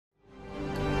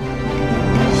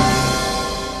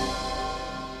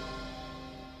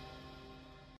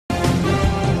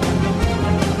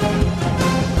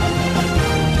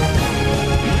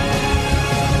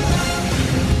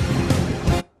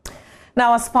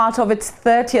Now, as part of its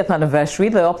 30th anniversary,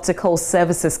 the optical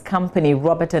services company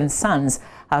Robert & Sons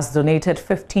has donated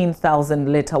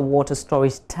 15,000-litre water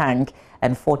storage tank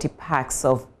and 40 packs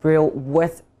of Braille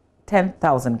worth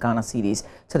 10,000 Ghana cedis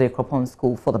to the Akropong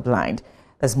School for the Blind.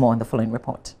 There's more in the following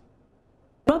report.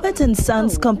 Robert &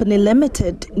 Sons Company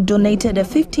Limited donated a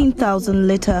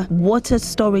 15,000-litre water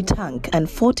storage tank and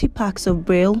 40 packs of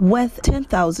Braille worth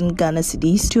 10,000 Ghana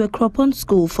cedis to Akropong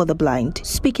School for the Blind.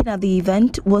 Speaking at the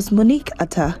event was Monique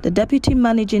Atta, the Deputy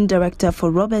Managing Director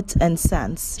for Robert &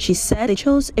 Sons. She said they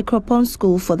chose Akropong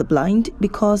School for the Blind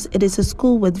because it is a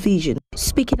school with vision.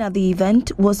 Speaking at the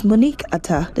event was Monique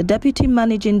Atta, the Deputy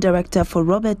Managing Director for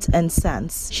Robert &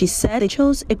 Sons. She said they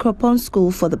chose Akropong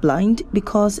School for the Blind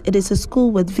because it is a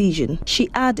school with vision. She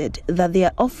added that they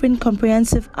are offering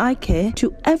comprehensive eye care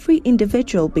to every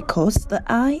individual because the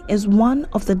eye is one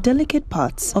of the delicate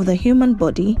parts of the human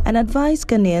body, and advise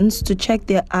Ghanaians to check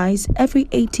their eyes every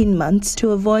 18 months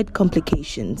to avoid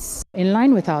complications. In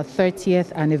line with our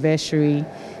 30th anniversary,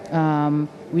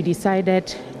 we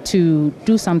decided to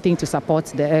do something to support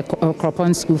the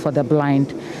Akropong School for the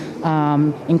Blind.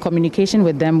 In communication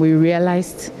with them, we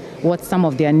realized what some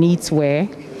of their needs were.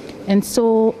 And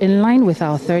so, in line with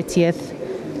our 30th,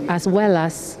 as well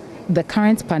as the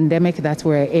current pandemic that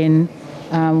we're in,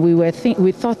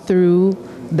 we thought through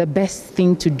the best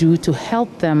thing to do to help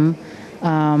them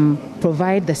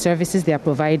provide the services they are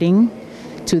providing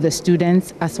to the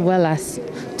students, as well as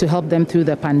to help them through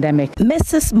the pandemic.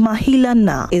 Mrs. Mahila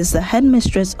Na is the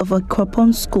headmistress of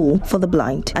Akropong School for the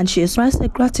Blind, and she expressed her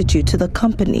gratitude to the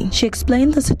company. She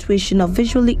explained the situation of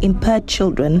visually impaired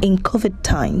children in COVID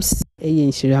times.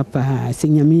 Because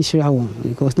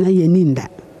now you need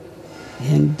that.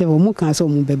 And there were more cancer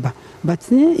beba.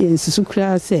 But in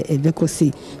Susukra say a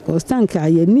becosi, because tanka,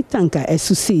 ye need tanka, as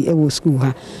to see a school.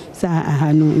 Sa I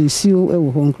had no issue,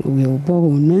 a home will borrow,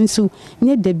 Nansu,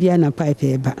 near Debiana pipe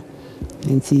eba.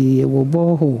 And see a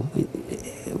borrow,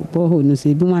 no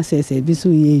say, Buma says a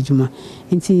bisu yejuma.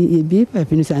 And see ye be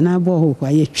pepinus and I borrow, why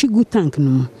a chigu tank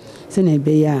no. Sene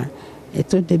beya, a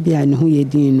tot Debian who ye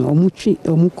din, or muchi,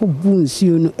 or muko boons,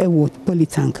 you know, a word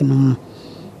polytank no.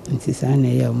 All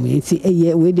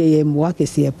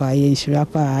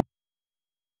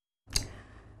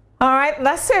right,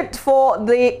 that's it for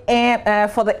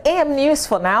the AM news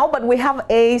for now, but we have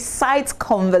a side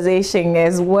conversation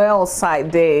as well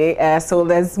side day, so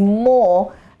there's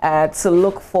more to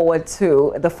look forward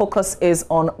to. The focus is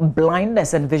on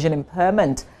blindness and vision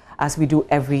impairment, as we do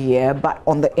every year, but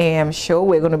on the AM show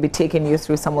we're going to be taking you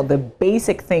through some of the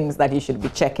basic things that you should be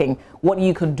checking, what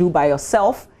you can do by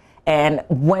yourself, and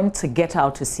when to get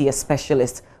out to see a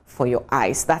specialist for your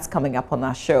eyes. That's coming up on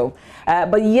our show.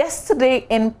 But yesterday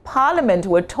in Parliament,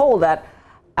 we're told that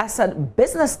as at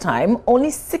business time, only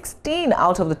 16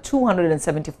 out of the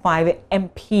 275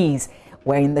 MPs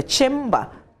were in the chamber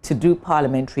to do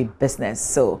parliamentary business.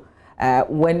 So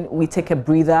when we take a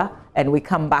breather and we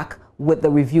come back with the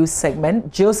review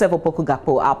segment, Joseph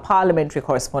Opoku-Gapo, our parliamentary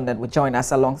correspondent, will join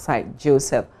us alongside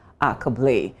Joseph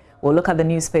Akable. We'll look at the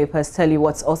newspapers, tell you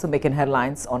what's also making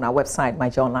headlines on our website,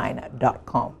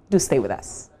 myjoyonline.com. Do stay with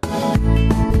us.